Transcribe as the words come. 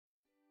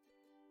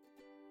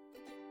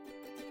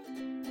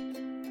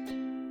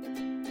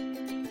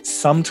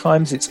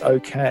sometimes it's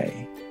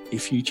okay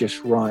if you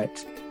just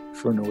write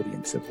for an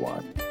audience of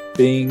one.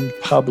 Being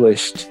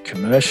published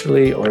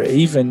commercially or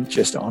even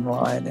just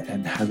online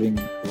and having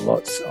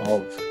lots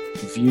of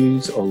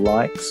views or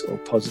likes or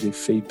positive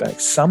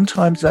feedback,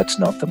 sometimes that's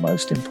not the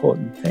most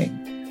important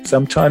thing.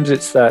 Sometimes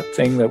it's that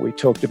thing that we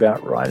talked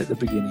about right at the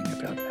beginning,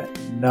 about that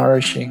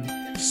nourishing,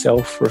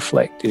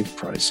 self-reflective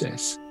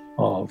process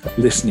of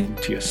listening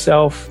to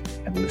yourself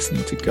and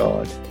listening to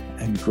God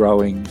and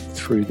growing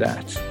through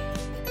that.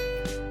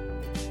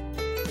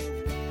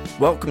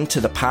 Welcome to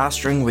the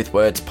Pastoring with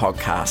Words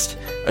podcast,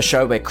 a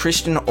show where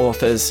Christian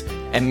authors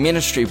and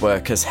ministry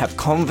workers have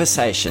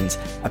conversations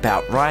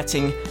about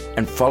writing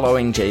and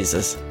following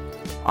Jesus.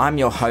 I'm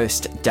your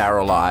host,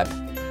 Daryl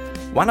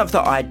Ibe. One of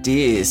the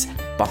ideas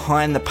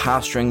behind the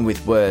Pastoring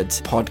with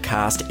Words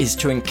podcast is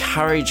to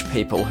encourage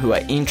people who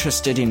are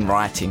interested in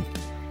writing.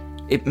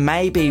 It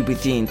may be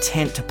with the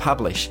intent to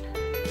publish,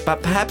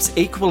 but perhaps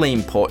equally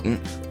important,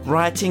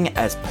 writing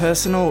as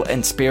personal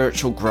and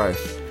spiritual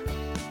growth.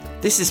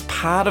 This is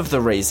part of the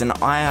reason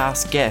I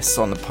ask guests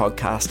on the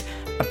podcast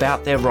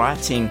about their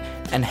writing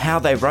and how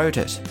they wrote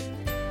it.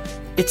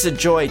 It's a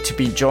joy to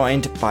be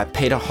joined by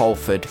Peter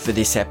Holford for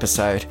this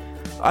episode.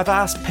 I've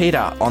asked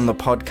Peter on the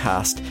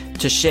podcast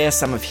to share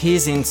some of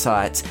his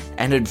insights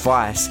and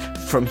advice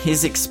from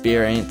his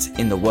experience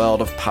in the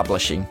world of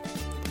publishing.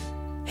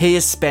 He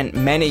has spent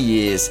many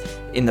years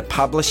in the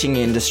publishing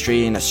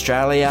industry in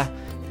Australia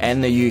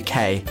and the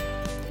UK,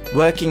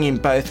 working in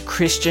both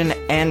Christian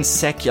and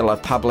secular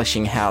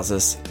publishing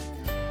houses.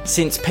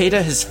 Since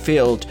Peter has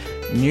filled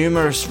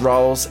numerous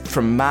roles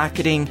from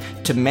marketing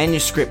to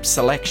manuscript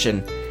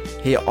selection,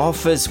 he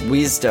offers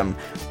wisdom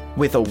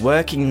with a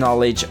working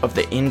knowledge of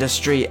the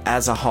industry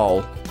as a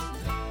whole.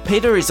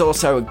 Peter is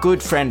also a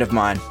good friend of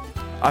mine.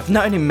 I've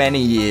known him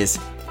many years.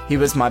 He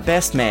was my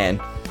best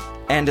man,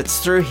 and it's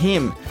through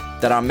him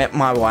that I met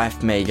my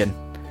wife, Megan.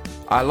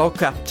 I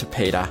look up to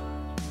Peter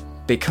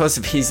because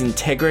of his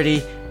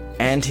integrity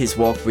and his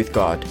walk with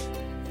God.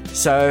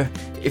 So,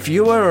 if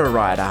you are a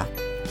writer,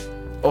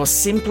 or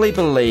simply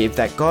believe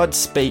that God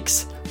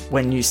speaks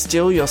when you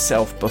still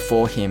yourself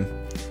before Him,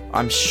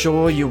 I'm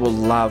sure you will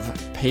love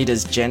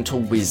Peter's gentle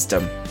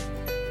wisdom.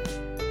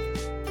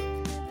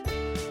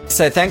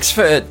 So thanks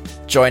for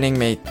joining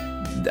me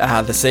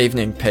this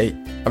evening, Pete.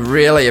 I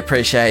really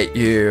appreciate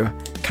you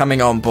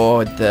coming on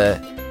board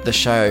the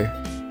show.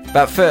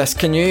 But first,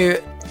 can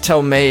you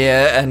tell me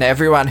and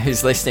everyone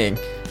who's listening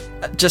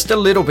just a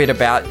little bit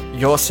about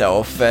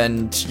yourself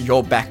and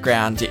your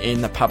background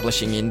in the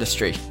publishing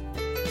industry?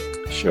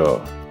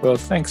 Sure. Well,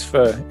 thanks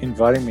for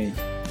inviting me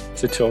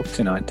to talk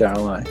tonight,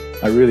 Daryl.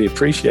 I really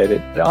appreciate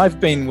it. I've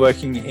been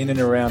working in and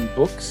around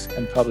books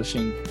and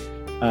publishing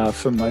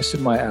for most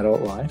of my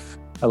adult life.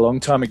 A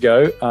long time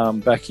ago,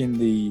 back in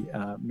the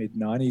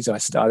mid-90s, I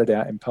started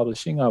out in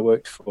publishing. I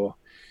worked for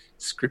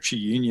Scripture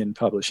Union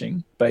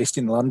Publishing, based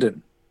in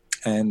London.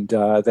 And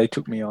they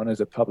took me on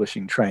as a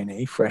publishing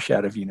trainee, fresh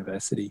out of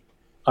university.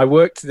 I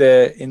worked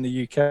there in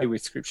the UK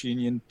with Scripture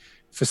Union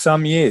for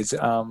some years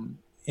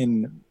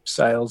in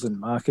sales and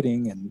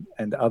marketing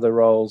and other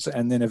roles,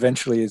 and then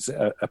eventually as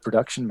a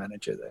production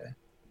manager there.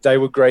 They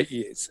were great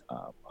years.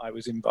 I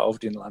was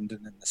involved in London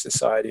and the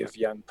Society of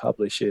Young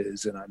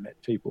Publishers, and I met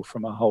people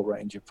from a whole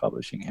range of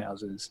publishing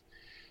houses.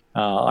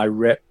 I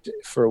repped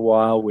for a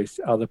while with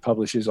other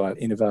publishers like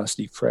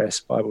InterVarsity Press,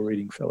 Bible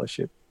Reading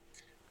Fellowship.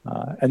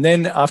 And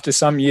then after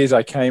some years,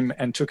 I came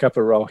and took up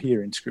a role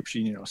here in Scripture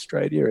Union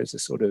Australia as a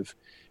sort of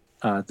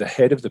the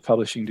head of the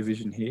publishing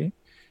division here,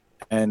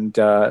 and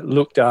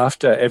looked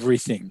after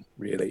everything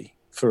really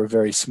for a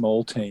very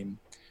small team,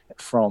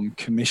 from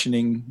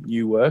commissioning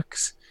new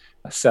works,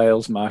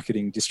 sales,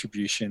 marketing,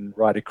 distribution,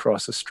 right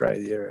across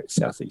Australia,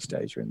 Southeast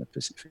Asia and the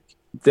Pacific.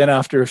 Then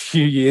after a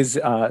few years,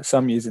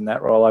 some years in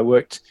that role, I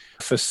worked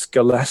for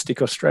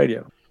Scholastic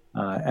Australia.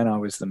 And I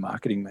was the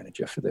marketing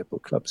manager for their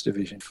book clubs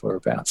division for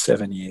about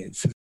 7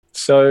 years.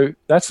 So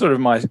that's sort of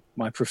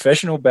my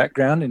professional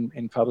background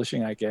in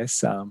publishing, I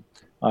guess.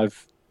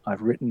 I've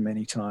written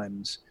many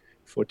times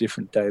for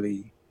different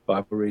daily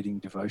Bible reading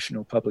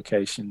devotional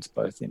publications,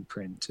 both in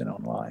print and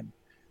online.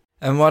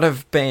 And what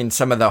have been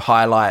some of the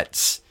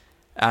highlights,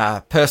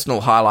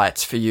 personal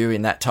highlights for you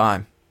in that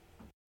time?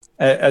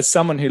 As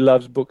someone who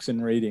loves books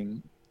and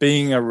reading,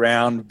 being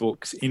around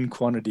books in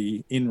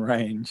quantity, in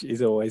range,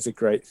 is always a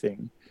great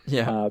thing.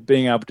 Yeah.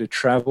 Being able to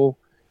travel,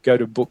 go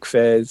to book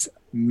fairs,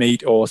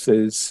 meet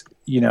authors,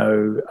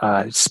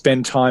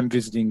 spend time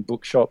visiting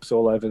bookshops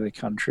all over the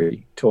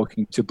country,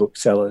 talking to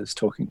booksellers,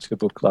 talking to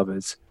book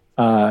lovers,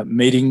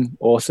 meeting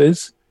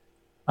authors,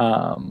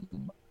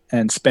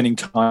 and spending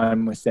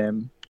time with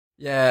them.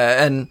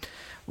 Yeah, and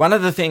one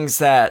of the things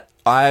that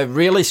I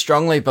really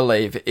strongly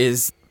believe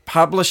is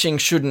publishing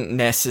shouldn't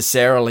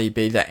necessarily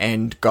be the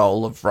end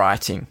goal of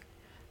writing.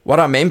 What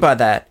I mean by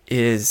that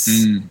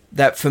is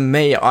that for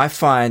me, I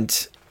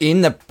find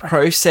in the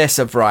process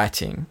of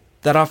writing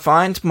that I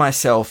find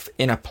myself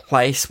in a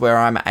place where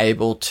I'm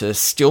able to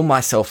still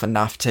myself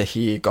enough to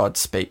hear God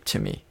speak to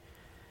me.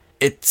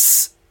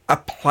 It's a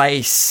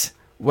place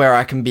where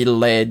I can be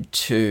led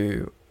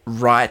to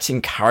write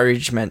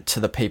encouragement to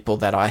the people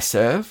that I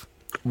serve,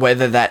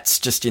 whether that's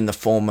just in the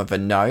form of a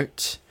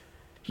note,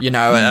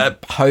 a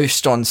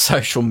post on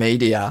social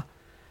media.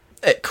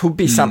 It could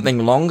be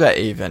something longer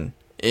even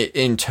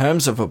in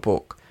terms of a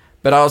book.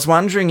 But I was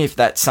wondering if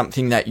that's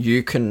something that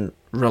you can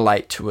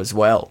relate to as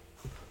well.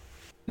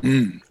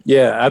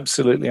 Yeah,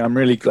 absolutely. I'm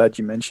really glad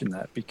you mentioned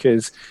that,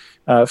 because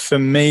for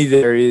me,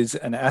 there is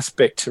an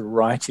aspect to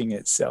writing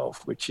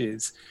itself, which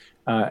is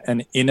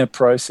an inner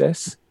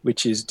process,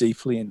 which is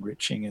deeply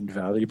enriching and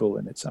valuable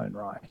in its own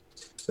right.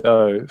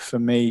 So for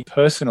me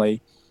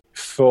personally,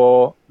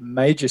 for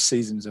major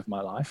seasons of my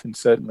life, and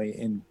certainly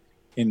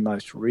in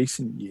most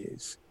recent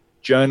years,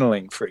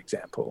 journaling, for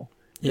example,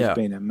 has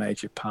been a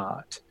major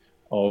part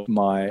of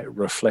my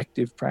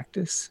reflective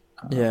practice.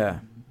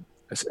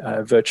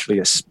 Virtually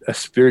a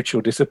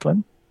spiritual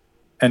discipline.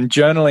 And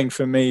journaling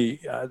for me,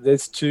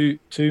 there's two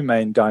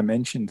main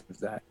dimensions of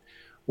that.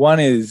 One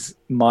is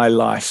my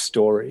life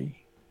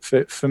story.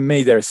 For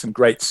me, there are some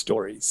great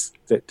stories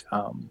that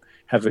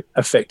have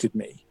affected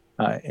me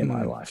in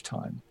my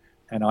lifetime.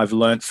 And I've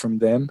learnt from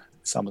them.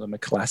 Some of them are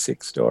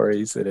classic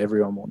stories that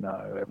everyone will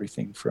know,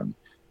 everything from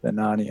the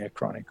Narnia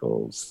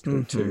Chronicles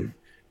to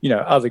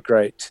other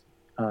great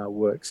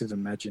works of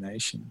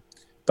imagination.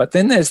 But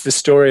then there's the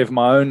story of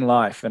my own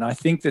life, and I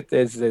think that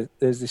there's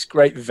this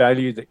great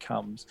value that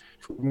comes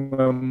from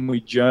when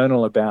we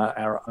journal about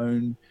our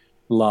own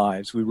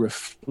lives. We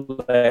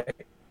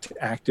reflect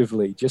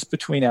actively just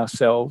between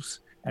ourselves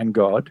and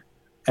God,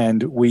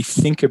 and we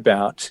think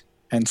about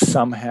and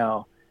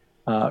somehow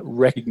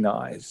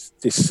recognize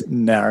this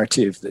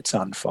narrative that's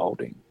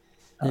unfolding.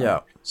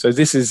 So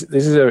this is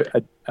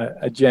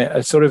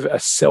a sort of a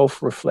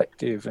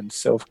self-reflective and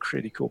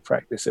self-critical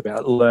practice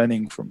about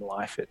learning from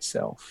life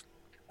itself.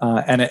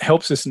 And it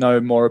helps us know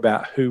more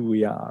about who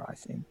we are, I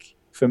think,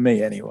 for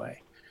me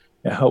anyway.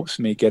 It helps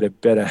me get a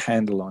better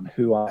handle on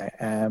who I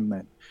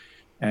am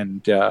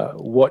and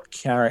what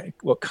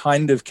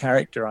kind of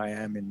character I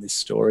am in this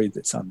story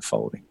that's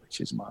unfolding, which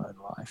is my own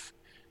life.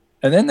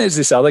 And then there's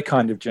this other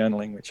kind of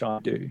journaling which I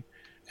do,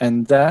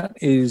 and that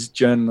is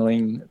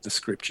journaling the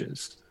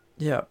scriptures.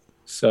 Yeah.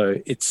 So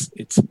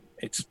it's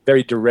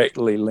very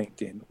directly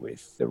linked in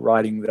with the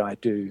writing that I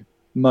do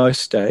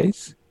most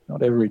days,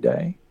 not every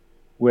day,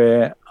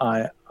 where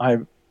I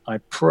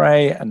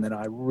pray and then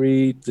I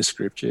read the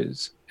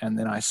scriptures and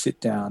then I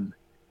sit down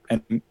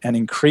and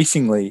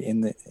increasingly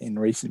in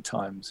recent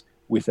times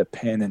with a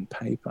pen and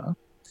paper.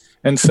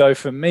 And so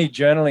for me,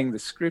 journaling the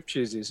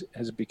scriptures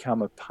has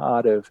become a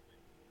part of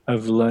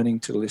learning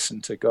to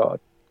listen to God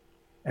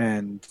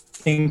and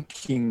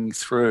thinking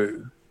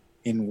through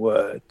in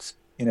words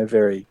in a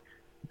very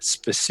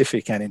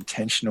specific and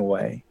intentional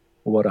way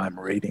what I'm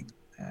reading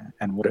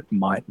and what it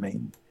might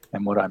mean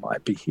and what I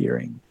might be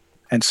hearing.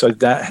 And so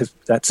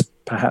that's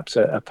perhaps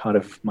a part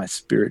of my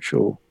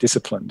spiritual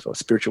disciplines or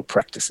spiritual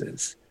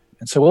practices.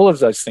 And so all of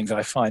those things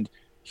I find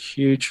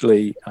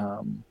hugely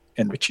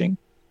enriching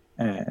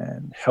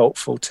and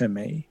helpful to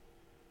me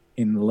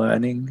in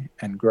learning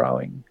and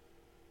growing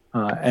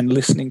and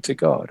listening to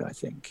God, I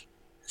think.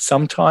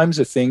 Sometimes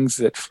the things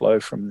that flow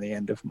from the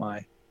end of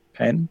my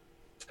pen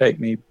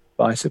take me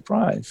by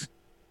surprise.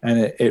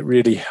 And it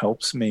really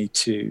helps me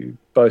to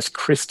both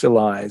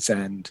crystallize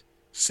and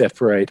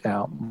separate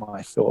out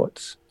my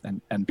thoughts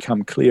and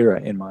become clearer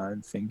in my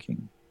own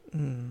thinking.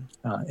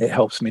 It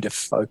helps me to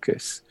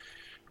focus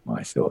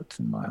my thoughts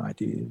and my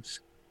ideas.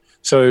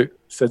 So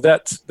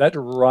that's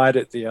right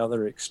at the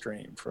other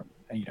extreme from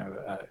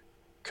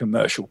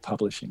commercial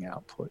publishing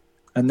output.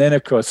 And then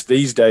of course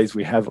these days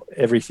we have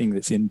everything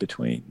that's in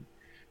between,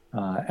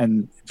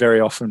 and very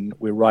often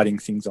we're writing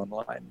things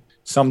online.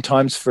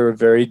 Sometimes for a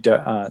very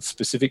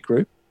specific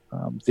group.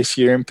 This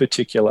year in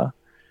particular,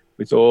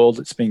 with all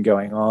that's been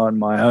going on,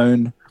 my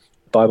own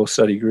Bible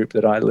study group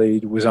that I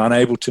lead was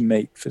unable to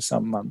meet for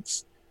some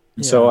months.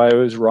 Yeah. So I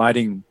was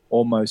writing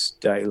almost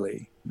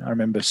daily. I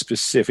remember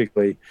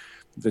specifically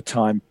the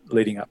time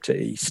leading up to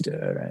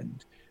Easter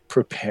and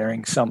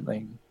preparing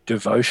something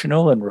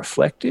devotional and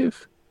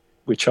reflective,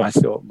 which I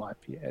thought might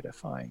be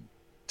edifying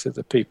to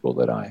the people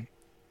that I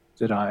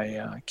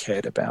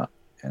cared about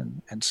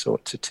and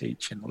sought to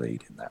teach and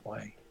lead in that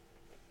way.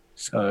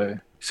 So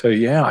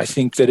yeah, I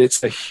think that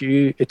it's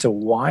a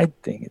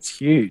wide thing. It's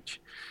huge,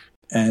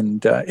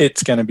 and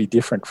it's going to be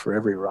different for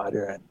every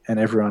writer and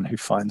everyone who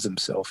finds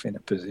himself in a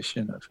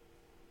position of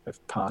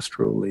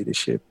pastoral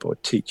leadership or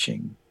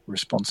teaching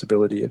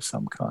responsibility of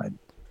some kind.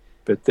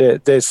 But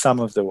there's some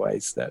of the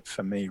ways that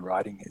for me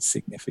writing is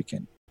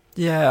significant.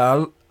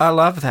 Yeah, I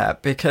love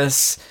that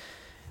because,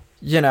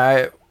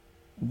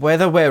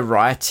 whether we're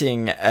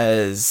writing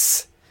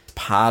as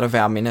part of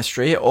our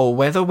ministry or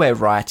whether we're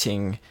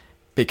writing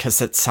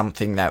because it's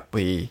something that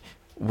we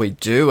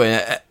do,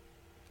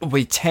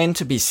 we tend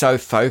to be so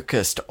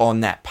focused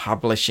on that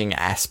publishing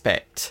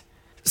aspect.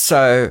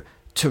 So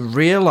to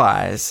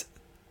realize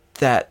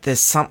that there's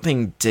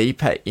something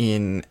deeper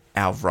in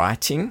our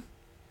writing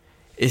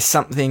is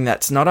something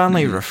that's not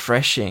only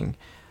refreshing,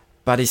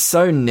 but is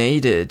so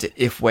needed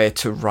if we're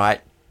to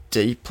write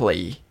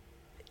deeply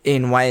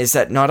in ways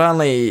that not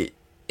only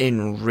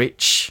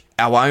enrich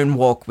our own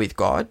walk with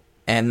God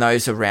and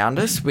those around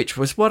us, which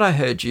was what I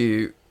heard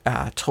you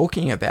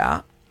talking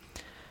about,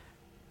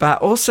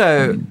 but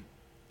also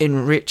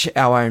enrich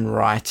our own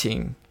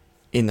writing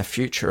in the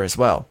future as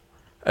well,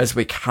 as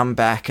we come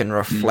back and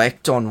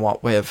reflect on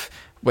what we've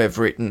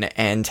written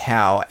and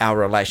how our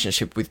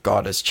relationship with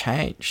God has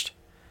changed.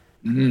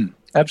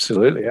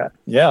 Absolutely.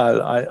 Yeah,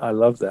 I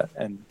love that.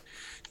 And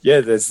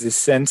yeah, there's this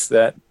sense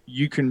that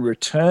you can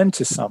return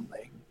to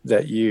something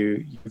that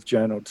you've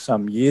journaled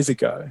some years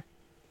ago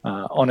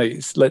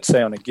let's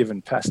say on a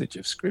given passage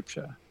of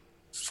scripture.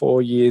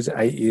 4 years,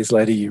 8 years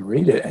later, you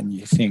read it and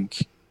you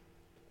think,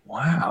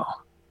 wow,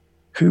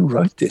 who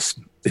wrote this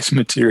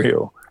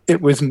material?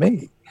 It was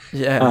me.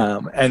 Yeah.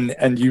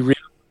 And you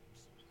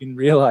can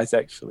realize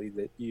actually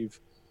that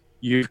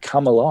you've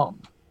come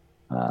along.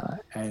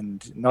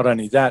 And not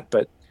only that,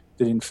 but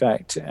that in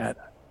fact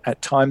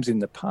at times in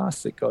the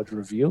past that God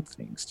revealed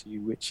things to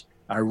you which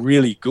are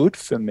really good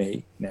for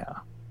me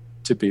now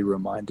to be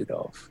reminded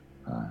of,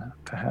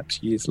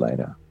 perhaps years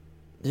later.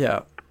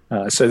 Yeah.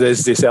 So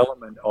there's this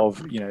element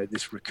of,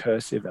 this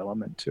recursive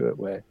element to it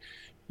where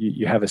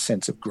you have a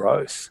sense of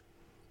growth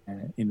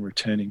in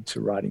returning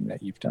to writing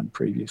that you've done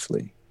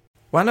previously.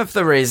 One of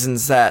the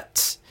reasons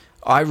that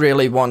I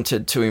really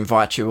wanted to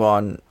invite you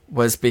on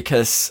was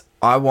because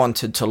I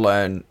wanted to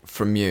learn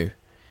from you.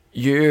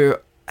 You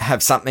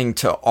have something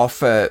to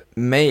offer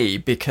me,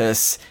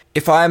 because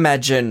if I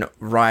imagine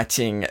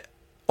writing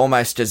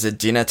almost as a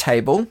dinner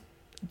table,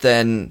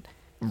 then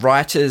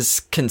writers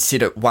can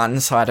sit at one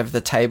side of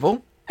the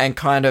table and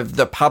kind of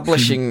the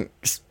publishing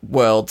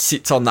world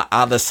sits on the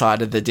other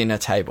side of the dinner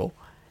table.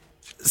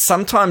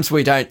 Sometimes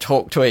we don't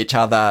talk to each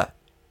other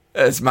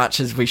as much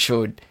as we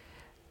should.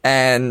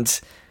 And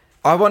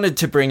I wanted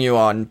to bring you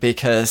on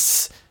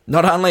because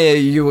not only are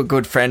you a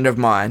good friend of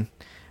mine,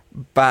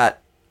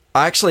 but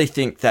I actually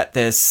think that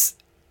there's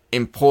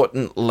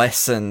important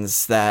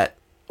lessons that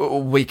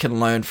we can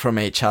learn from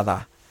each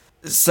other.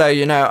 So,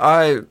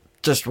 I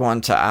just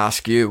want to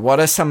ask you, what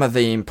are some of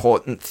the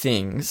important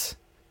things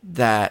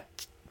that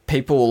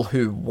people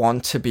who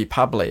want to be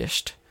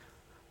published,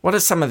 what are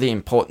some of the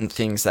important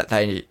things that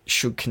they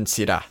should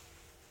consider?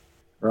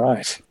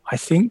 Right. I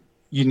think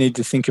you need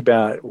to think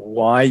about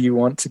why you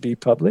want to be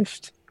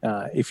published.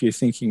 If you're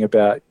thinking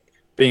about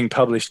being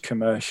published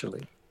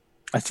commercially,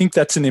 I think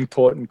that's an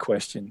important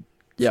question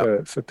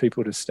for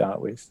people to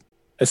start with,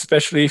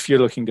 especially if you're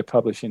looking to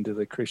publish into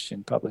the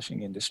Christian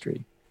publishing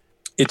industry.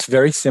 It's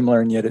very similar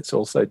and yet it's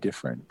also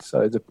different.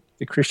 So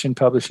the Christian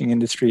publishing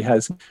industry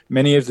has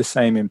many of the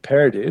same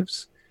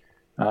imperatives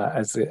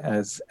as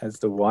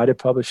the wider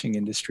publishing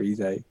industry.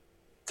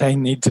 They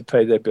need to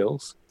pay their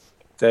bills.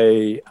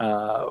 They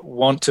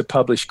want to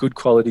publish good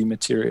quality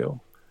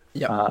material,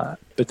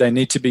 but they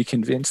need to be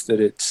convinced that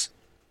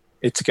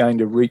it's going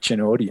to reach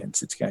an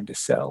audience. It's going to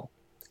sell.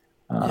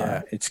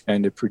 It's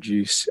going to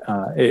produce.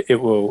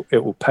 It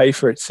will pay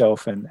for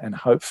itself, and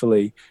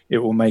hopefully it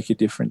will make a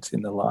difference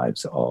in the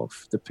lives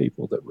of the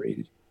people that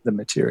read the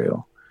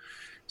material.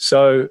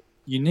 So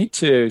you need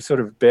to sort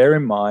of bear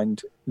in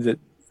mind that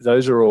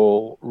those are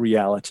all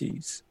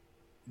realities.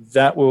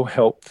 That will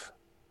help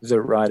the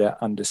writer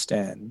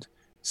understand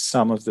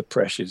some of the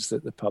pressures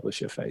that the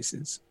publisher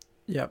faces.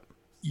 Yep.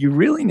 You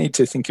really need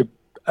to think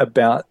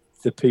about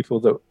the people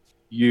that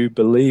you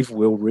believe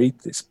will read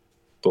this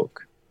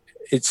book.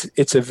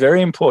 It's a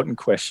very important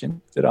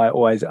question that I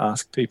always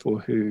ask people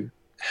who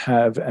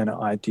have an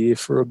idea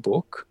for a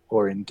book,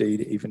 or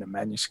indeed even a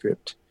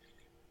manuscript.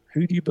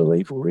 Who do you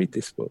believe will read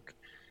this book?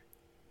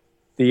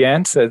 The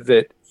answer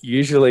that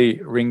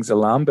usually rings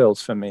alarm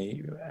bells for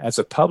me as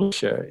a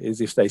publisher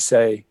is if they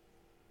say,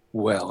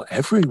 well,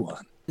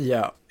 everyone.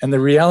 Yeah. And the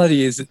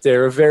reality is that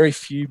there are very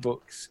few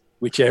books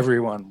which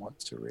everyone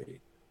wants to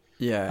read.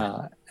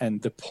 Yeah.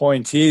 And the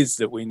point is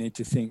that we need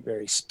to think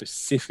very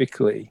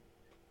specifically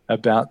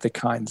about the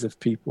kinds of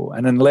people.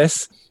 And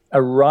unless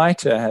a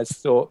writer has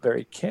thought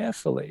very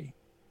carefully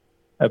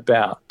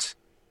about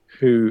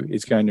who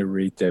is going to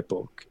read their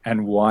book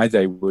and why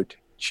they would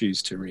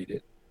choose to read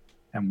it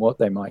and what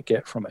they might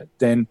get from it,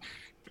 then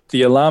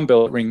the alarm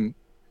bell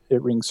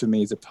it rings for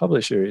me as a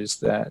publisher is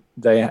that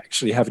they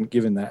actually haven't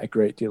given that a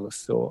great deal of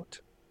thought.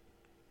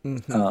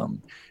 Mm-hmm.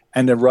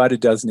 And a writer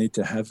does need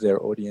to have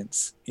their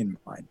audience in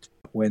mind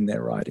when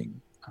they're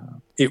writing.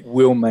 It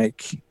will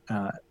make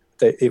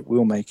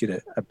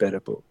it a better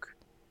book,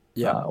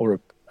 or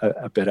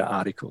a better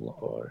article,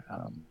 or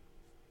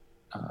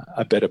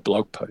a better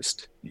blog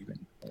post,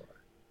 even, or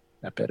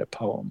a better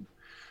poem.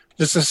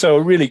 So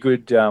a really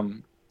good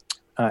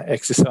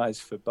exercise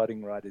for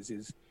budding writers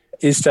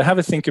is to have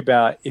a think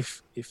about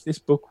if this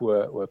book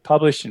were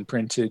published and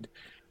printed,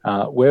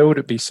 where would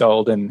it be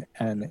sold, and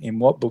in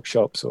what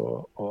bookshops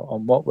or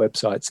on what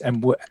websites,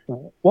 and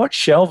what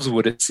shelves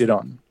would it sit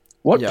on?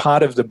 What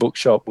part of the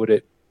bookshop would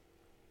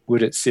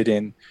it sit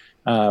in?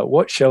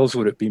 What shelves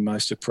would it be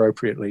most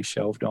appropriately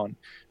shelved on?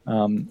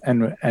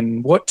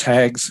 And what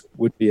tags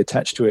would be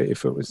attached to it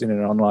if it was in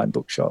an online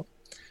bookshop?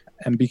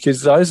 And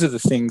because those are the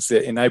things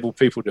that enable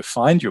people to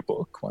find your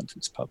book once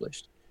it's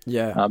published.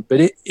 Yeah.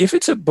 But if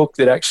it's a book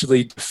that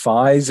actually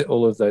defies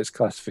all of those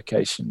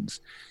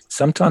classifications,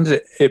 sometimes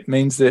it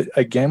means that,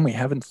 again, we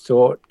haven't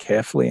thought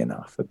carefully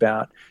enough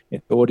about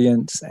its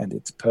audience and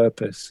its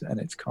purpose and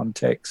its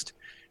context.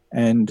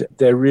 And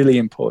they're really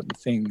important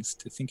things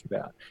to think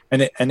about.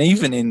 And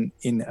even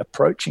in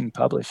approaching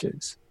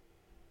publishers,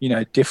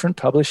 different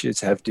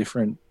publishers have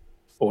different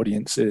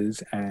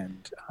audiences,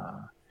 and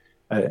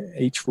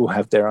each will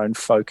have their own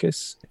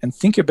focus. And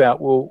think about,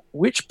 well,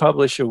 which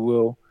publisher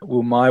will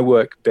my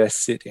work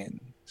best sit in?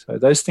 So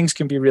those things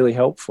can be really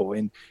helpful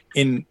in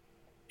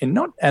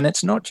not, and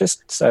it's not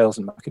just sales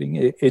and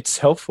marketing. It's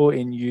helpful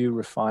in you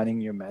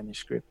refining your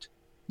manuscript,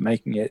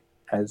 making it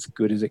as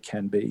good as it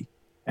can be,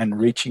 and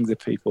reaching the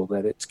people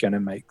that it's going to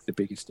make the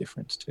biggest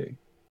difference to.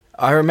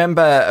 I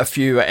remember a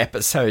few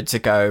episodes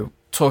ago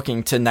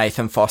talking to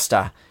Nathan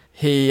Foster.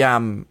 He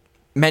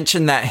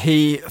mentioned that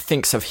he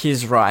thinks of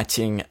his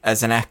writing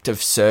as an act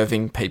of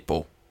serving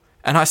people.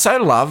 And I so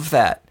love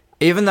that.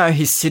 Even though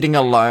he's sitting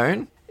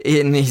alone,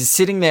 and he's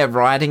sitting there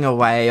writing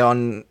away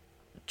on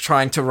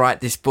trying to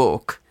write this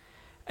book,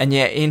 and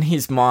yet in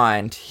his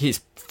mind,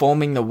 he's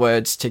forming the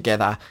words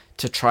together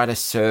to try to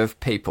serve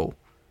people.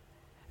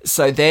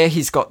 So there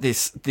he's got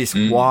this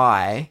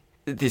why,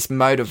 this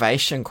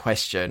motivation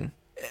question,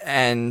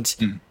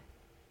 and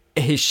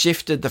he's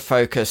shifted the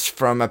focus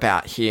from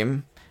about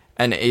him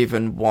and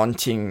even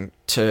wanting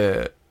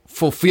to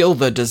fulfill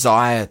the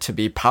desire to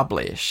be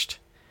published,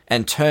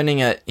 and turning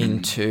it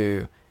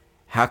into,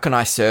 how can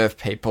I serve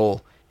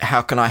people?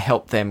 How can I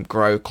help them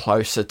grow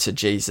closer to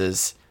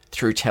Jesus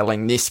through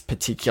telling this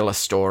particular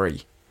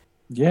story?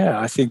 Yeah,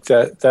 I think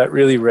that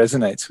really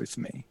resonates with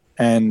me.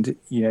 And,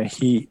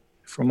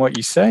 from what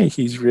you say,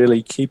 he's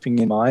really keeping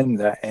in mind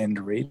that end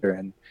reader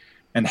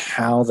and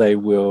how they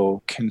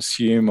will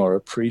consume or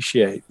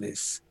appreciate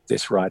this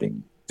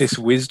writing, this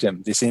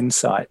wisdom, this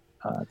insight,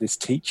 this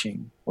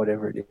teaching,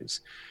 whatever it is,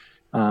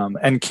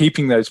 and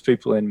keeping those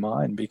people in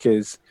mind.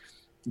 Because,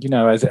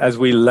 as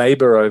we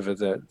labor over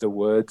the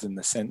words and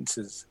the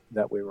sentences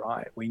that we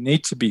write, we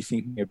need to be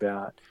thinking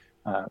about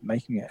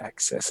making it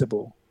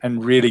accessible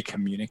and really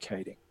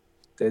communicating.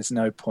 There's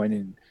no point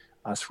in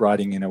us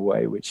writing in a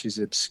way which is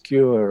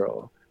obscure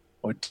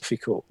or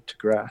difficult to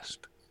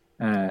grasp.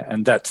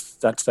 And that's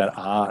that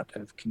art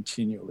of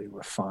continually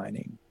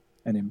refining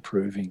and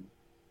improving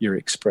your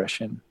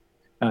expression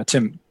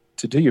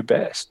to do your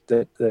best,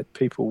 that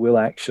people will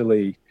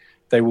actually,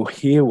 they will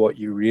hear what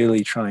you're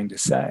really trying to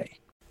say.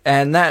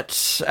 And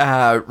that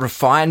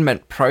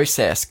refinement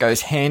process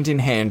goes hand in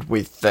hand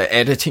with the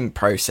editing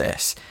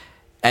process.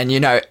 And,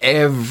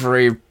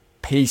 every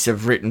piece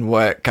of written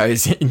work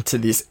goes into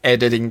this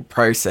editing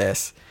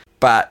process.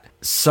 But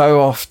so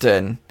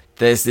often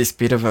there's this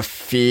bit of a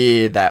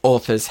fear that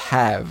authors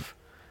have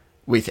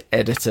with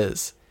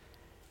editors.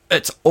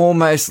 It's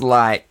almost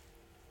like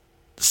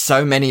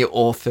so many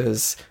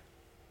authors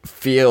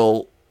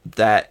feel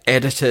that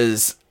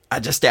editors are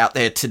just out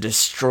there to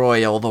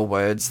destroy all the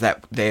words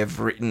that they've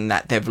written,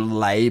 that they've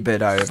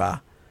laboured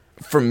over.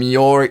 From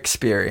your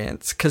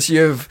experience, because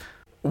you've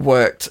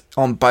worked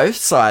on both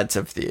sides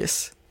of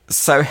this,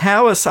 so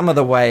how are some of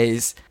the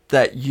ways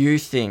that you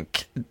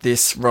think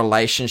this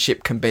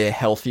relationship can be a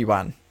healthy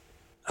one?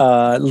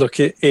 Look,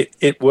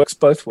 it works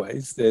both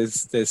ways.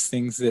 There's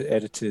things that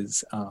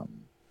editors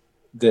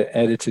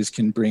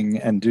can bring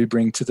and do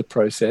bring to the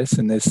process,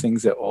 and there's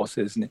things that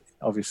authors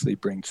obviously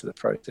bring to the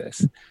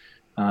process,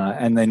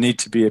 and they need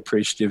to be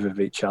appreciative of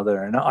each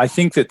other. And I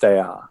think that they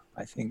are.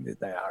 I think that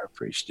they are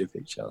appreciative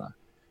of each other.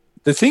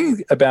 The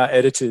thing about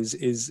editors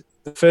is,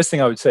 the first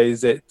thing I would say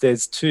is that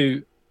there's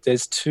two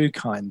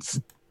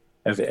kinds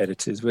of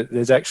editors.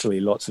 There's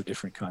actually lots of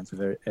different kinds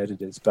of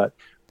editors, but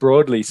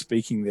broadly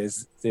speaking,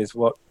 there's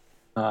what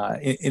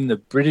in the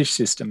British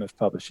system of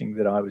publishing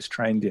that I was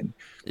trained in,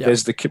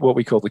 there's what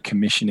we call the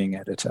commissioning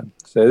editor.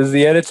 So there's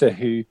the editor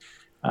who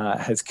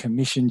has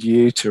commissioned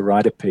you to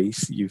write a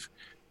piece.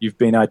 You've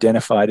been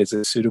identified as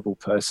a suitable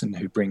person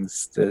who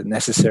brings the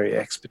necessary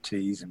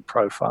expertise and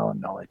profile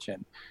and knowledge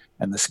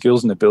and the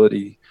skills and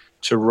ability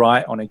to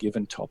write on a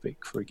given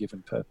topic for a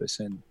given purpose.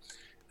 And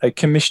a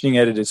commissioning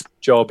editor's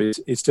job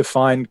is to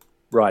find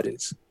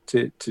writers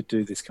to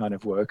do this kind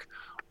of work,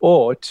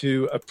 or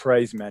to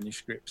appraise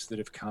manuscripts that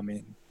have come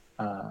in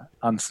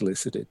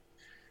unsolicited.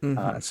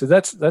 Mm-hmm. So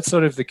that's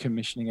sort of the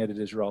commissioning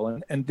editor's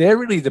role. And they're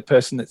really the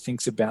person that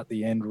thinks about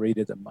the end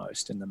reader the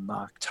most, and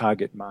the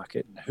target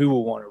market, and who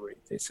will want to read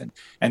this,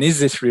 and is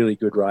this really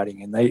good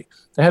writing? And they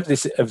have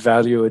this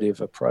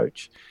evaluative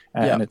approach,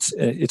 and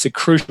it's a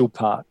crucial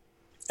part,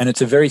 and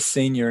it's a very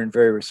senior and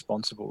very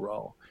responsible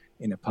role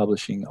in a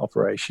publishing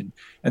operation.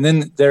 And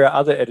then there are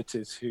other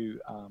editors who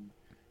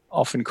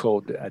often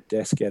called a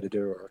desk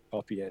editor or a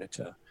copy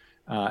editor,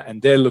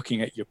 and they're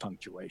looking at your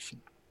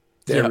punctuation.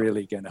 They're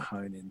really going to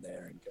hone in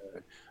there and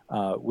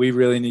go, we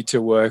really need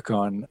to work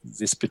on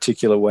this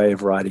particular way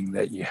of writing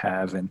that you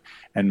have,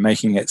 and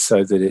making it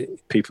so that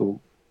people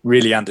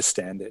really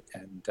understand it,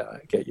 and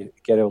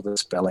get all the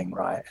spelling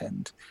right,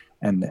 and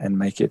and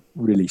make it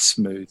really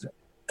smooth.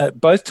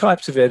 Both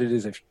types of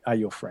editors are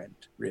your friend,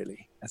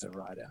 really, as a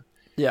writer.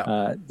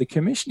 Yeah. The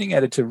commissioning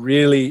editor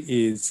really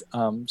is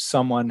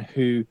someone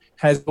who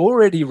has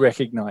already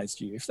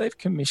recognized you. If they've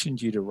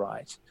commissioned you to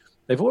write,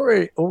 they've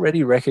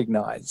already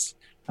recognized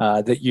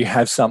that you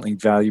have something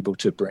valuable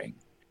to bring.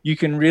 You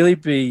can really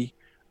be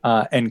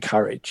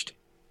encouraged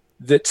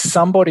that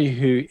somebody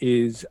who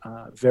is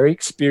very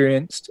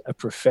experienced, a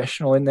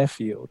professional in their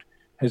field,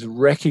 has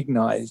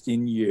recognized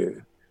in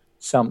you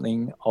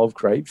something of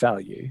great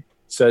value,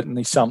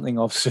 certainly something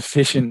of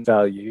sufficient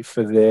value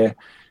for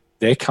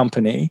their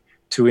company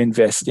to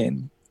invest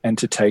in and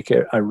to take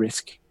a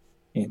risk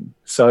in.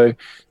 So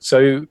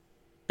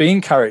be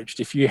encouraged.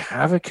 If you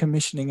have a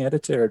commissioning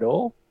editor at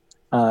all,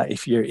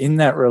 if you're in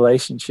that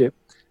relationship,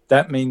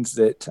 that means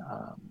that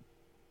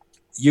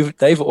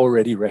they've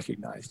already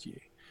recognized you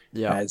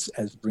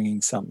as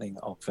bringing something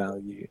of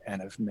value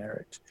and of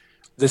merit.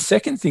 The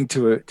second thing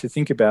to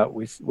think about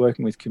with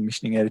working with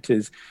commissioning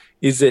editors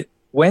is that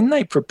when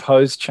they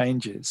propose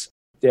changes,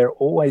 they're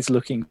always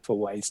looking for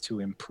ways to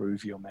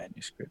improve your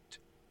manuscript.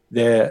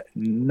 They're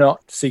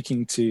not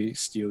seeking to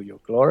steal your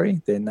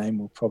glory. Their name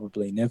will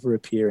probably never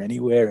appear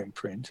anywhere in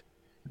print.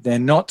 They're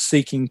not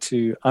seeking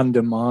to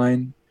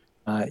undermine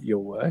your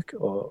work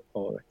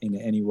or in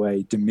any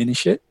way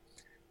diminish it.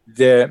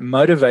 Their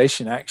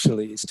motivation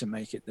actually is to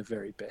make it the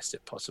very best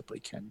it possibly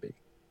can be.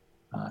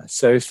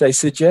 So if they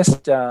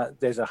suggest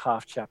there's a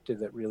half chapter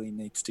that really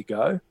needs to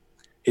go,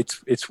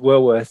 it's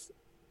well worth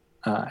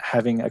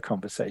having a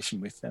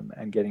conversation with them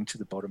and getting to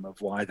the bottom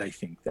of why they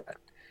think that.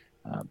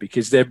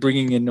 Because they're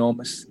bringing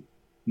enormous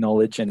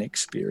knowledge and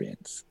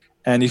experience.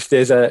 And if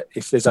there's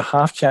a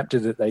half chapter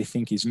that they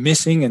think is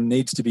missing and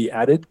needs to be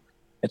added,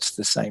 it's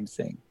the same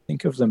thing.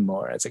 Think of them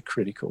more as a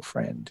critical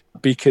friend,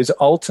 because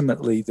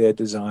ultimately their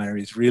desire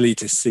is really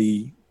to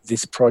see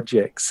this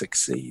project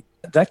succeed.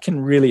 That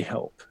can really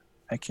help.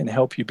 It can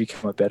help you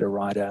become a better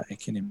writer. It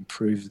can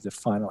improve the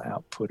final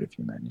output of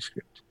your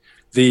manuscript.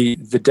 The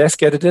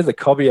desk editor, the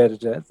copy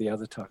editor, the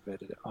other type of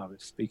editor I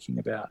was speaking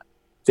about,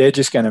 they're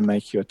just going to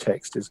make your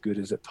text as good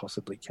as it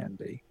possibly can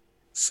be.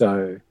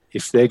 So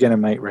if they're going to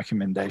make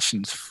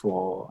recommendations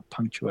for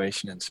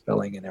punctuation and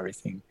spelling and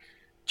everything,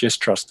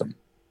 just trust them.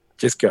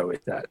 Just go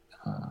with that.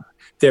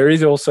 There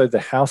is also the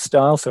house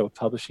style. So a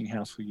publishing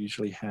house will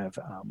usually have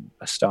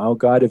a style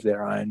guide of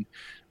their own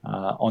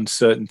on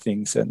certain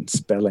things and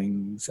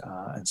spellings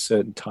and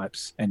certain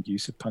types and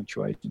use of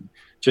punctuation.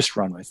 Just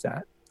run with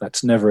that.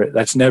 That's never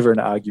an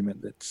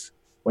argument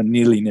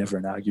nearly never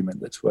an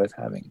argument that's worth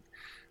having.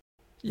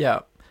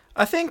 Yeah.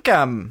 I think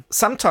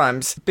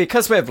sometimes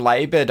because we've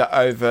laboured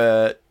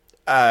over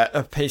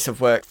a piece of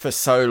work for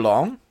so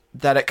long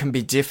that it can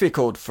be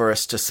difficult for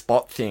us to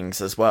spot things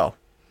as well.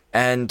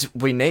 And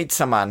we need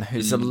someone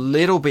who's a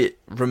little bit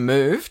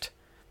removed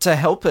to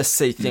help us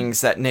see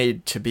things that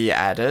need to be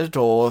added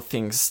or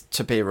things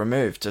to be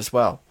removed as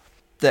well.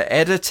 The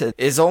editor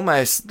is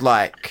almost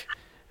like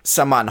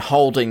someone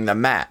holding the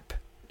map,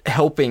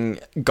 helping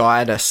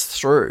guide us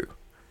through.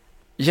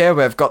 Yeah,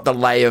 we've got the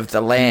lay of the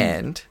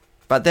land,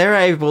 but they're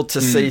able to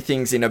see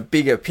things in a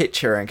bigger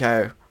picture and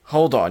go,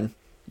 hold on,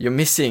 you're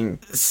missing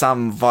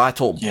some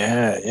vital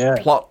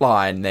plot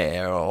line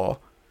there. Or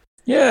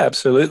yeah,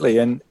 absolutely.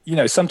 And,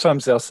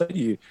 sometimes they'll say to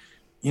you,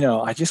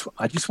 I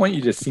just want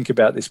you to think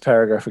about this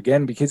paragraph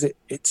again, because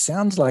it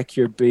sounds like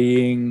you're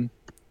being,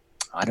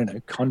 I don't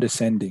know,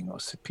 condescending or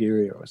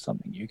superior or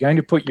something. You're going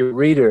to put your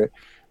reader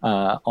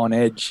on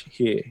edge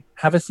here.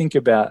 Have a think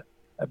about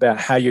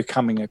how you're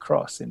coming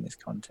across in this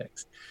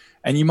context.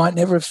 And you might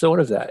never have thought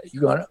of that.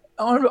 You go,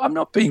 oh, I'm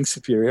not being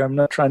superior. I'm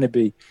not trying to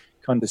be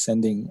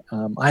condescending.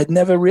 I had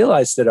never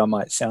realized that I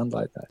might sound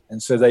like that.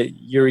 And so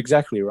you're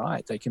exactly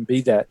right. They can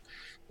be that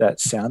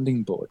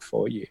sounding board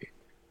for you.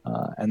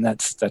 And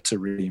that's a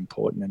really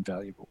important and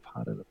valuable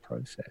part of the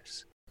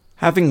process.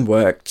 Having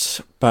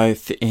worked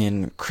both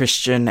in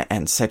Christian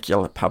and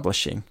secular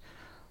publishing,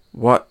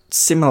 what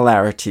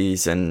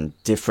similarities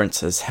and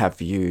differences have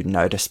you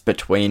noticed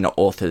between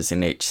authors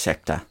in each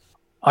sector?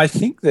 I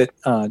think that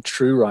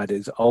true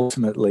writers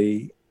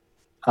ultimately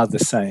are the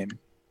same,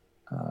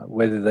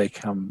 whether they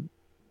come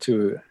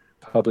to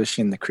publish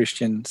in the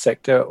Christian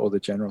sector or the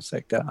general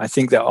sector. I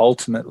think that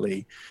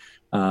ultimately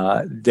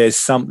there's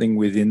something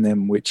within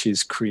them which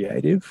is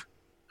creative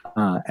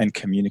and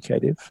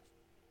communicative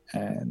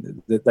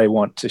and that they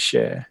want to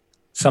share.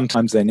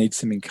 Sometimes they need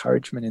some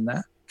encouragement in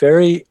that.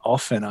 Very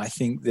often, I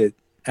think that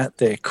at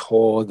their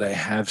core, they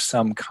have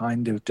some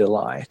kind of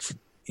delight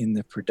in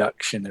the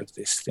production of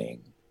this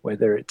thing,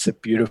 whether it's a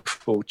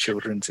beautiful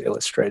children's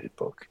illustrated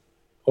book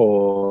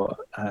or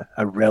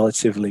a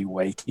relatively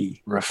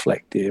weighty,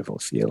 reflective or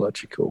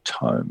theological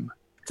tome.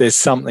 There's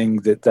something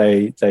that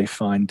they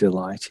find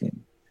delight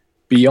in.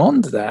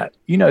 Beyond that,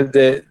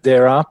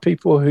 there are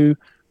people who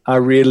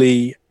are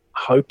really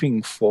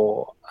hoping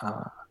for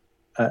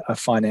a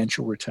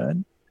financial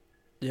return.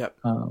 Yep.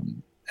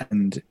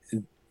 And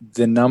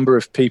the number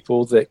of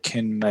people that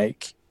can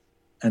make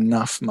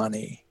enough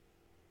money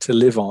to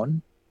live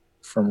on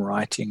from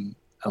writing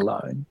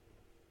alone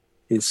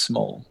is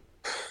small.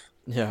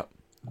 Yeah.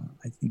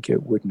 I think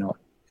it would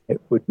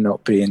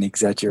not be an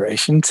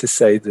exaggeration to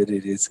say that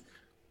it is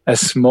a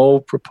small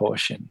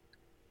proportion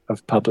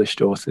of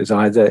published authors,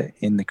 either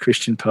in the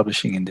Christian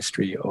publishing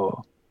industry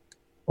or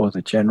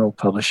the general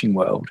publishing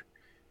world,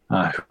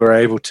 who are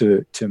able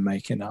to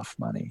make enough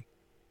money.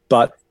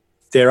 But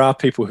there are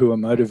people who are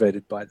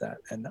motivated by that,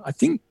 and I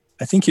think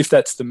if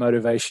that's the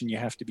motivation, you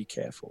have to be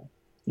careful,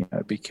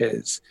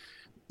 because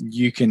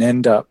you can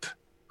end up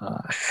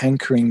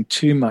hankering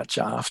too much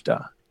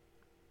after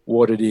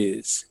what it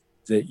is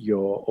that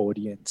your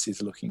audience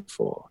is looking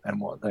for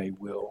and what they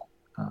will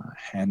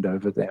hand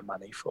over their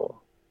money for.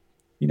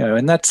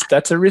 And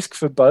that's a risk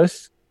for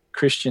both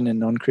Christian and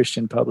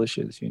non-Christian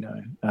publishers,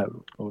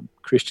 or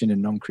Christian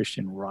and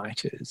non-Christian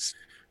writers.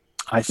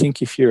 I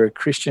think if you're a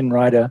Christian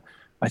writer,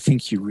 I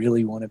think you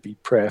really want to be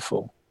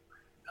prayerful.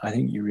 I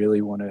think you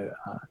really want to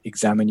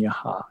examine your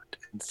heart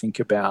and think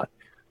about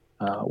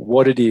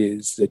what it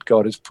is that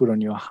God has put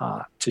on your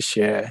heart to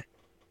share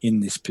in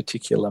this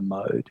particular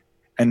mode,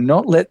 and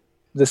not let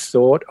the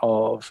thought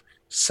of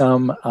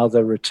some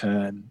other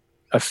return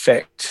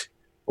affect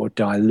or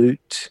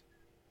dilute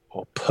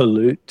or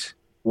pollute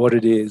what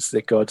it is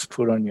that God's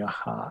put on your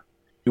heart.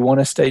 You want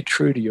to stay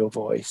true to your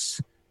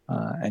voice,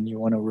 and you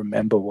want to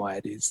remember why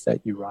it is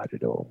that you write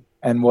it all.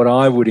 And what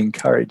I would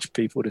encourage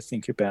people to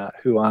think about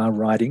who are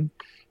writing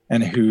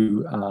and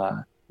who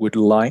would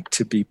like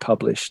to be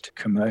published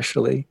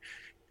commercially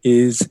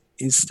is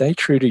stay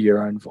true to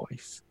your own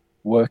voice.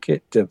 Work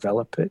it,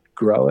 develop it,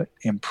 grow it,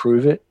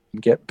 improve it,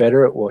 and get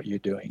better at what you're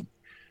doing.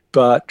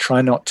 But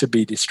try not to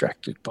be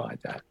distracted by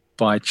that,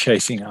 by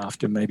chasing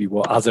after maybe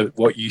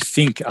what you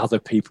think other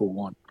people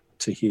want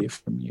to hear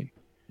from you.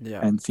 Yeah.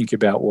 And think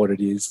about what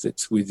it is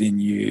that's within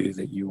you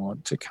that you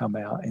want to come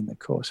out in the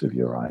course of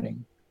your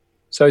writing.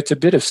 So it's a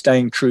bit of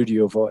staying true to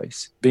your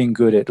voice, being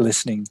good at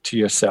listening to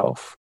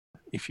yourself.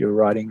 If you're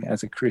writing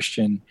as a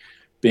Christian,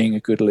 being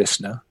a good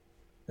listener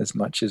as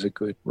much as a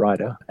good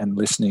writer, and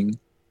listening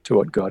to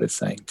what God is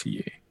saying to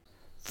you.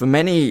 For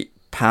many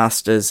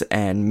pastors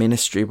and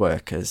ministry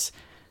workers,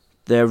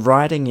 their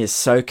writing is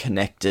so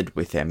connected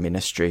with their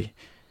ministry.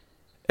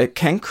 It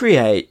can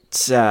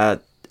create a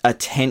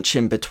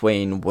tension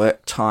between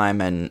work time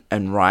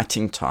and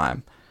writing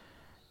time.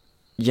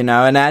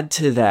 And add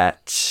to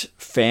that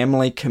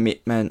family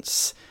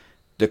commitments,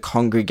 the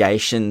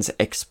congregation's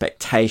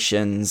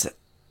expectations,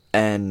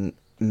 and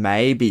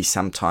maybe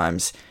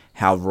sometimes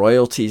how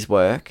royalties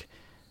work.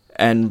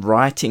 And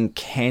writing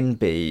can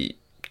be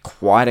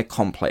quite a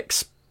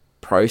complex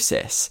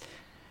process.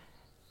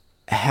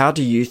 How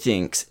do you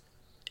think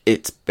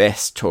it's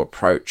best to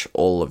approach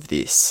all of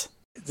this?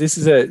 This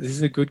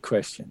is a good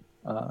question.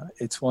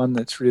 It's one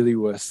that's really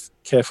worth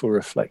careful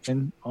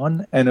reflection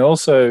on, and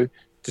also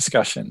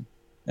discussion.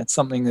 It's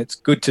something that's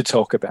good to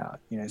talk about.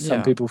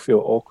 Some people feel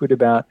awkward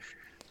about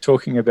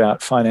talking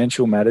about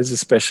financial matters,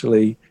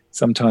 especially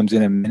sometimes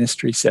in a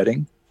ministry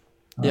setting.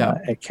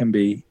 It can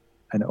be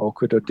an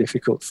awkward or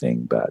difficult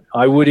thing, but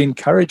I would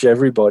encourage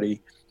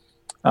everybody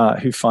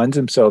who finds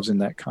themselves in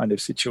that kind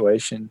of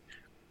situation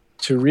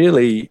to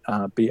really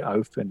be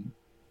open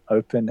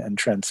and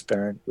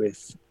transparent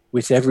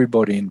with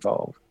everybody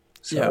involved.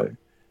 So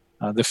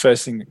the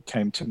first thing that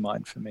came to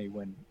mind for me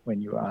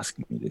when you were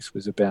asking me this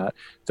was about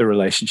the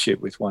relationship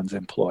with one's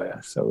employer.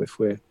 So if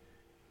we're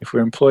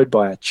employed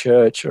by a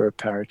church or a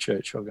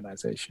parachurch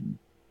organization,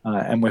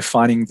 and we're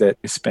finding that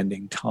we're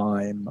spending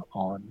time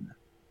on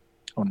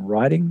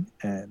writing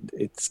and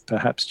it's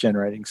perhaps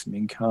generating some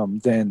income,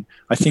 then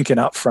I think an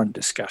upfront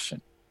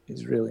discussion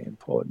is really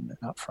important, an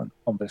upfront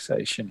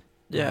conversation.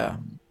 Yeah.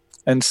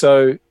 And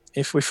so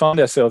if we find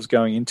ourselves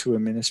going into a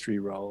ministry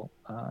role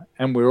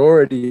and we're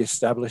already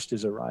established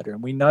as a writer,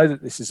 and we know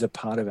that this is a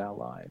part of our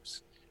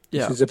lives,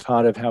 this is a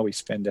part of how we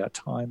spend our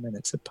time, and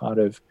it's a part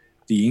of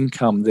the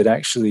income that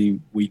actually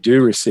we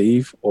do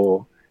receive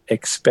or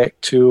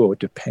expect to or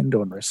depend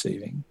on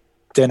receiving,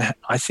 then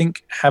I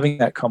think having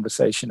that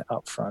conversation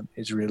up front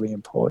is really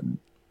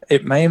important.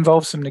 It may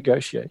involve some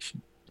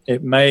negotiation.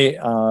 It may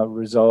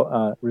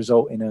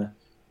result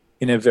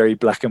in a very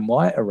black and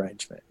white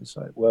arrangement. It's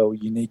like, well,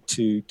 you need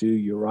to do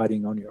your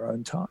writing on your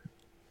own time.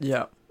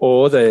 Yeah.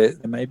 Or there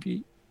may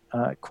be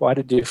quite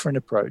a different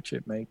approach.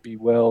 It may be,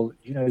 well,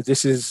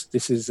 this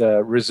is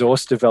a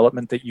resource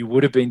development that you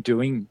would have been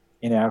doing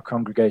in our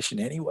congregation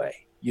anyway.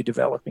 You're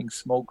developing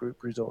small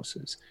group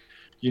resources.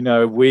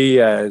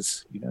 We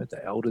as,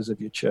 the elders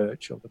of your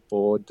church or the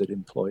board that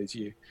employs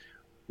you,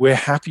 we're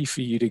happy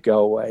for you to go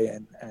away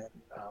and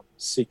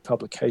seek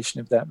publication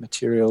of that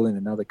material in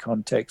another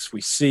context.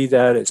 We see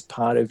that as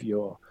part of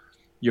your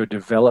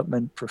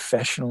development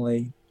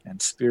professionally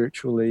and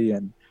spiritually,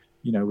 and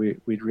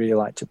we'd really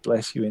like to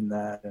bless you in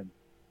that. And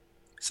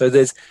so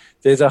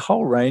there's a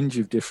whole range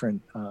of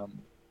different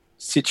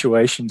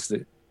situations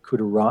that could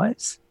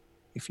arise.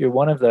 If you're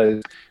one of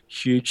those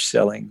huge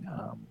selling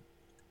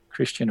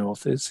Christian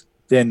authors,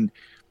 then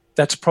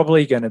that's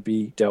probably going to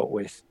be dealt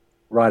with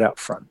right up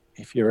front.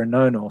 If you're a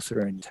known author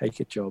and you take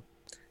a job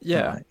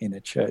in a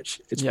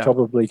church, it's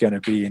probably going to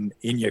be in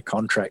your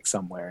contract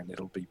somewhere, and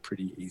it'll be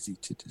pretty easy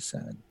to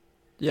discern.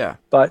 Yeah.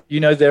 But,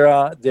 there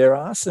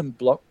are some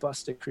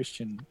blockbuster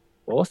Christian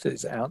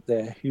authors out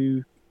there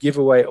who give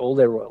away all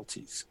their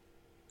royalties.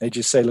 They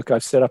just say, look,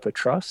 I've set up a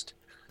trust.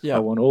 Yeah. I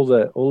want all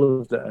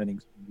of the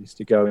earnings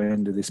to go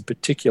into this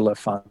particular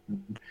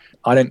fund.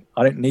 I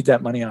don't need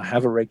that money. I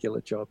have a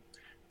regular job.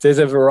 There's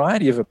a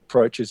variety of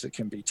approaches that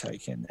can be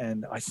taken.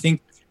 And I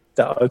think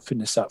the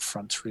openness up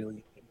front's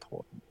really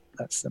important.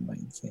 That's the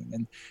main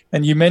thing.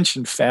 And you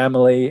mentioned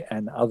family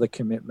and other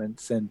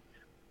commitments. And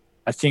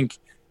I think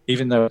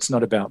even though it's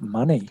not about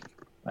money,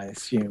 I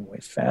assume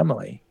with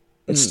family,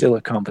 it's still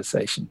a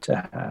conversation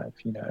to have.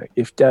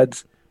 If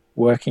dad's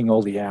working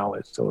all the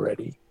hours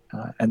already,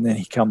 and then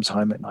he comes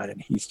home at night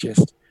and he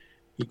just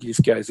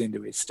goes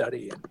into his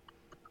study,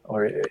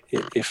 or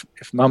if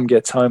mum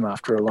gets home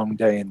after a long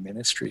day in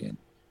ministry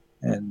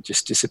and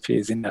just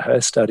disappears into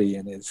her study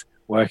and is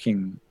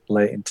working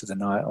late into the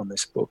night on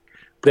this book,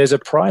 there's a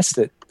price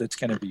that's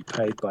going to be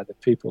paid by the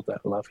people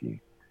that love you.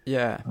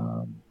 Yeah.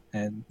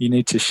 And you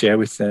need to share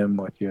with them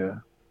what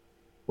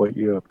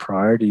your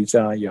priorities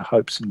are, your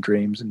hopes and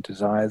dreams and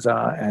desires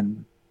are,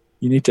 and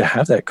you need to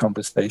have that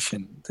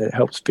conversation that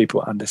helps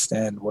people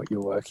understand what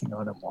you're working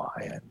on and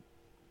why,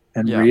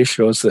 and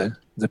reassures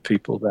the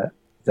people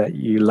that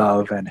you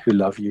love and who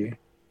love you,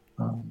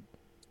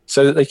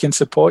 so that they can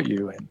support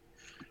you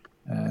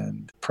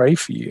and pray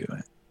for you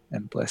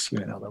and bless you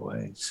in other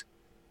ways.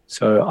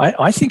 So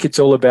I think it's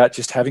all about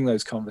just having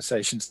those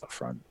conversations up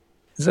front.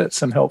 Is that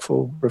some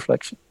helpful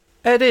reflection?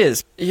 It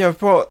is. You've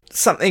brought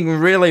something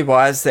really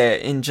wise there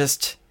in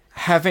just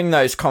having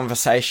those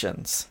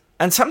conversations.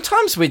 And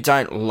sometimes we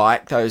don't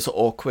like those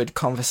awkward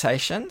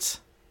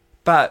conversations,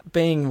 but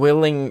being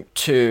willing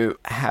to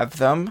have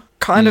them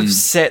kind of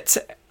sets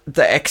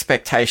the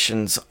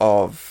expectations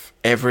of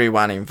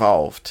everyone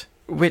involved,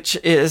 which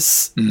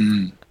is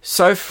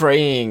so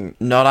freeing,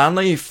 not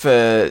only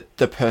for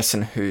the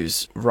person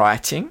who's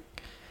writing,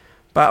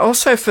 but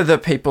also for the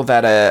people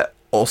that are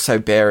also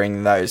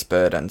bearing those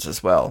burdens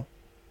as well.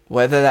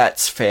 Whether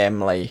that's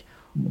family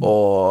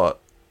or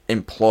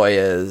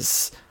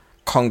employers,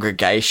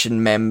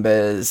 congregation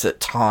members at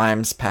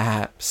times,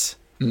 perhaps.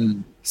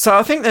 So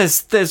I think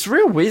there's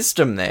real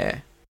wisdom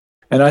there.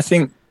 And I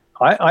think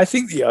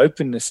the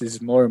openness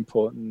is more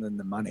important than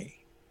the money.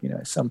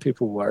 Some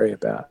people worry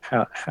about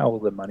how will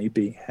the money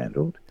be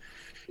handled.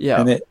 Yeah.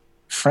 And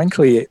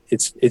frankly,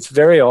 it's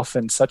very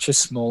often such a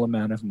small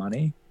amount of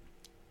money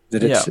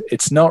that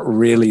it's not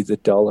really the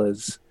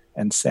dollars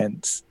and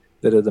cents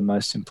that are the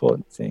most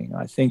important thing.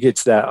 I think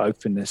it's that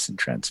openness and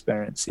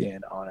transparency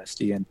and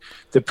honesty and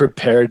the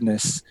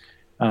preparedness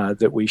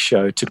that we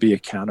show to be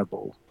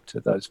accountable to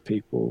those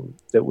people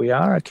that we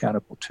are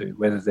accountable to,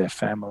 whether they're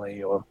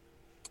family or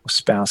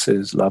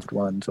spouses, loved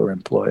ones, or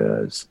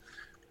employers.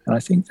 And I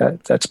think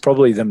that's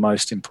probably the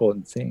most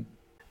important thing.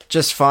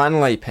 Just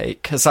finally,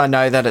 Pete, because I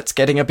know that it's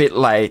getting a bit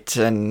late,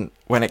 and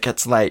when it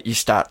gets late, you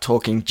start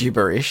talking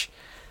gibberish.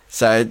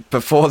 So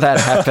before that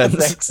happens...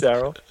 Thanks,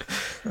 Daryl.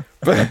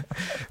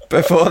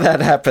 Before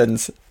that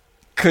happens,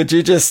 could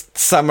you just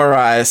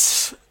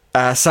summarize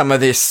some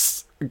of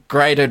this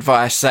great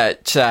advice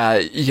that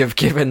you've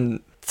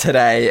given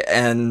today,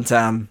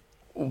 and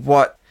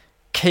what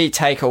key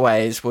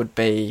takeaways would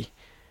be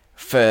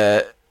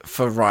for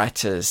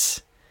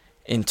writers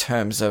in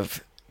terms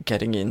of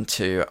getting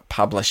into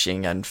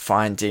publishing and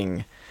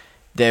finding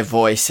their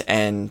voice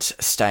and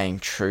staying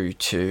true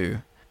to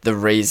the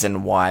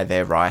reason why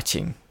they're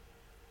writing?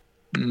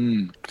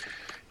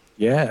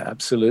 Yeah,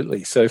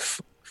 absolutely. So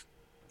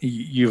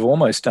you've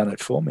almost done it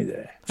for me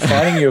there.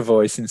 Finding your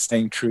voice and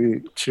staying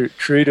true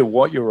to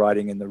what you're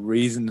writing and the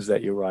reasons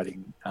that you're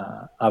writing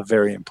are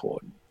very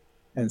important.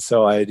 And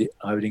so I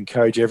would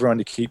encourage everyone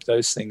to keep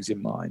those things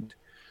in mind.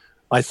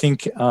 I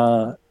think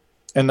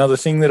another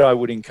thing that I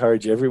would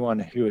encourage everyone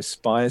who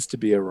aspires to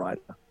be a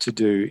writer to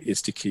do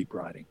is to keep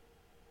writing,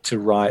 to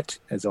write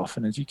as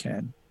often as you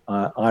can.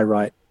 I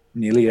write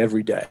nearly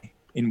every day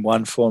in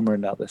one form or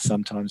another,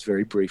 sometimes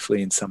very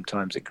briefly and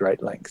sometimes at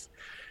great length.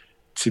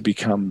 To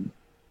become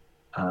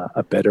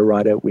a better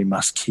writer, we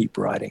must keep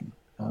writing.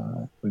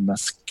 We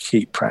must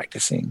keep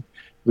practicing.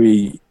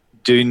 We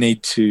do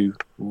need to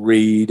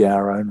read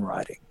our own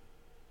writing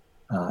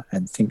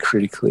and think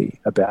critically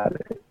about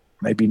it.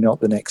 Maybe not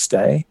the next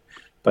day,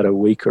 but a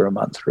week or a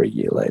month or a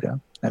year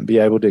later, and be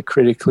able to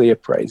critically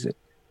appraise it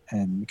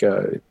and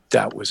go,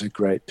 that was a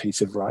great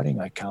piece of writing.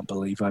 I can't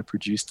believe I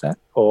produced that.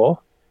 Or,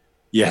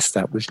 yes,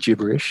 that was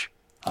gibberish.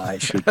 I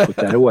should put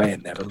that away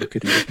and never look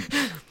at it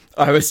again.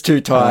 I was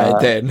too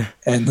tired then.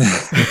 And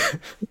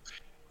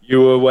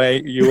you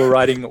were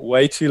writing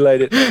way too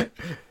late at night.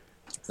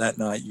 That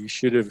night you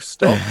should have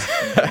stopped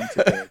and gone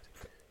to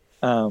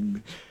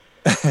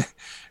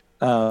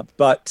bed.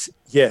 But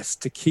yes,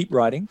 to keep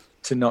writing,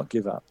 to not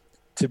give up,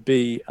 to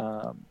be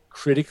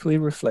critically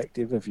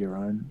reflective of your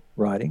own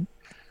writing.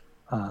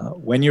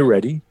 When you're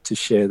ready to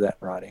share that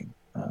writing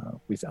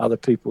with other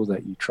people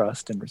that you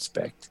trust and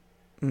respect,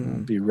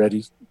 be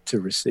ready to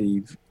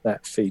receive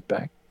that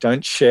feedback.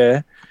 Don't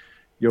share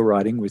your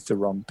writing with the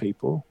wrong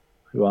people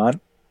who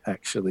aren't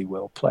actually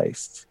well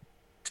placed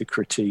to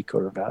critique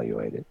or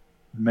evaluate it.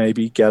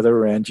 maybe gather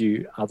around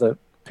you other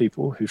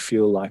people who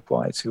feel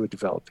likewise, who are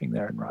developing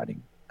their own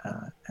writing,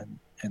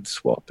 and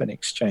swap and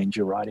exchange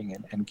your writing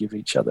and give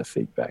each other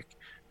feedback.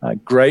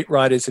 Great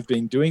writers have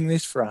been doing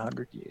this for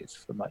 100 years,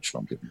 for much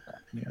longer than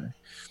that.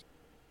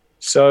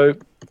 So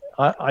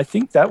I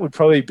think that would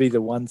probably be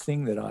the one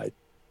thing that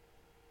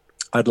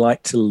I'd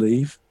like to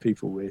leave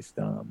people with.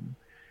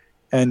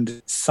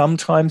 And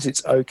sometimes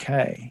it's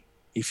okay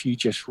if you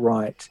just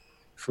write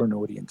for an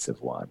audience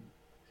of one.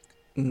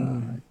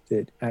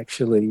 That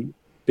actually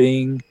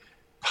being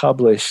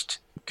published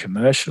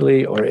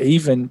commercially or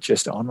even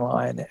just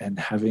online and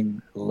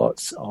having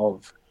lots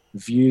of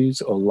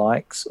views or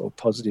likes or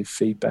positive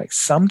feedback,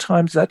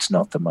 sometimes that's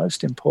not the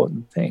most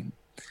important thing.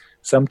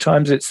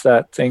 Sometimes it's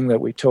that thing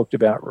that we talked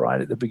about right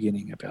at the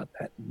beginning, about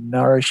that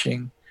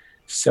nourishing,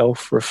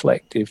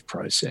 self-reflective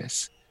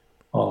process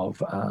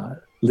of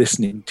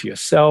listening to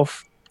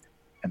yourself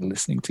and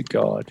listening to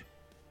God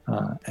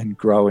and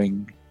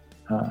growing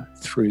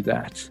through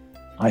that.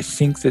 I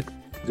think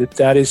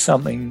that is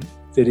something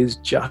that is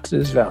just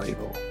as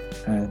valuable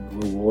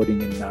and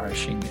rewarding and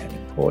nourishing and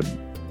important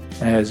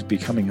as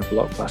becoming a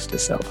blockbuster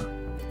seller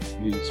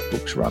whose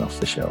books run off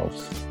the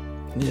shelves.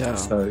 Yeah.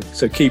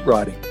 So keep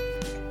writing.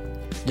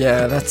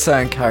 Yeah, that's so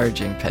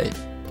encouraging, Pete.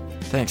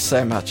 Thanks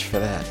so much for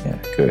that. Yeah,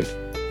 good.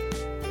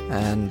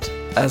 And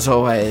as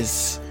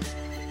always,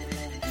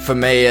 for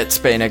me, it's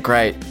been a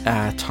great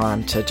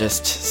time to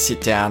just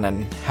sit down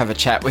and have a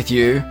chat with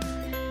you.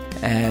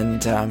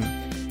 And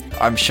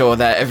I'm sure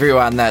that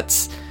everyone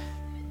that's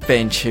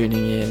been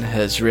tuning in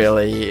has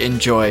really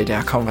enjoyed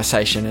our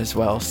conversation as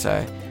well.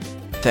 So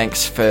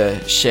thanks for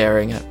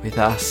sharing it with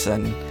us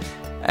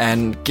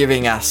and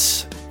giving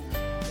us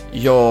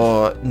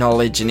your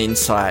knowledge and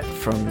insight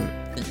from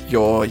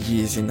your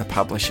years in the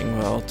publishing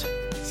world.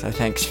 So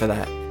thanks for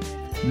that.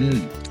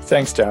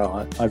 Thanks,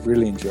 Daryl. I've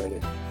really enjoyed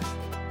it.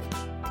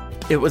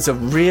 It was a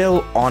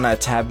real honour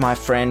to have my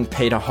friend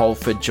Peter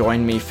Holford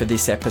join me for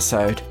this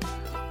episode.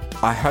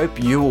 I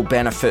hope you will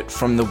benefit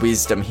from the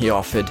wisdom he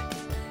offered.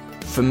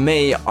 For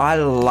me, I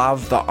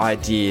love the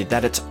idea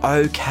that it's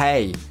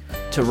okay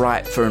to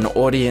write for an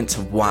audience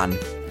of one.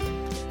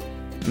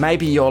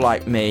 Maybe you're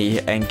like me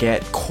and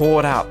get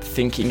caught up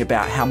thinking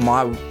about how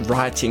my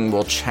writing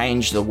will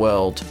change the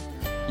world.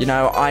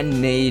 I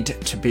need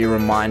to be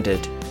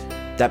reminded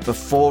that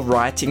before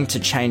writing to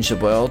change the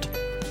world,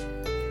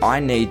 I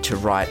need to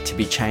write to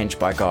be changed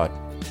by God.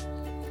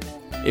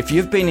 If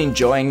you've been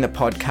enjoying the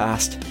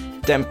podcast,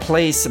 then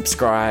please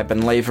subscribe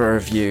and leave a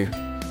review.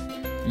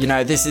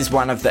 This is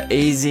one of the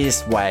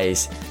easiest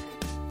ways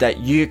that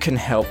you can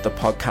help the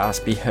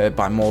podcast be heard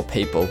by more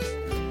people.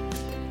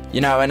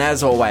 And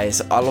as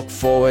always, I look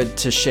forward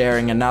to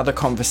sharing another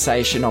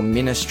conversation on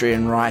ministry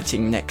and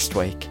writing next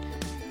week.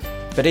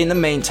 But in the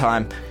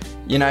meantime,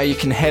 you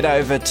can head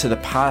over to the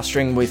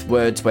Pastoring with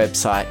Words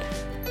website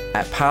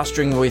at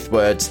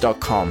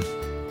pastoringwithwords.com.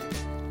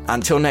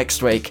 Until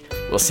next week,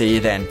 we'll see you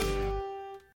then.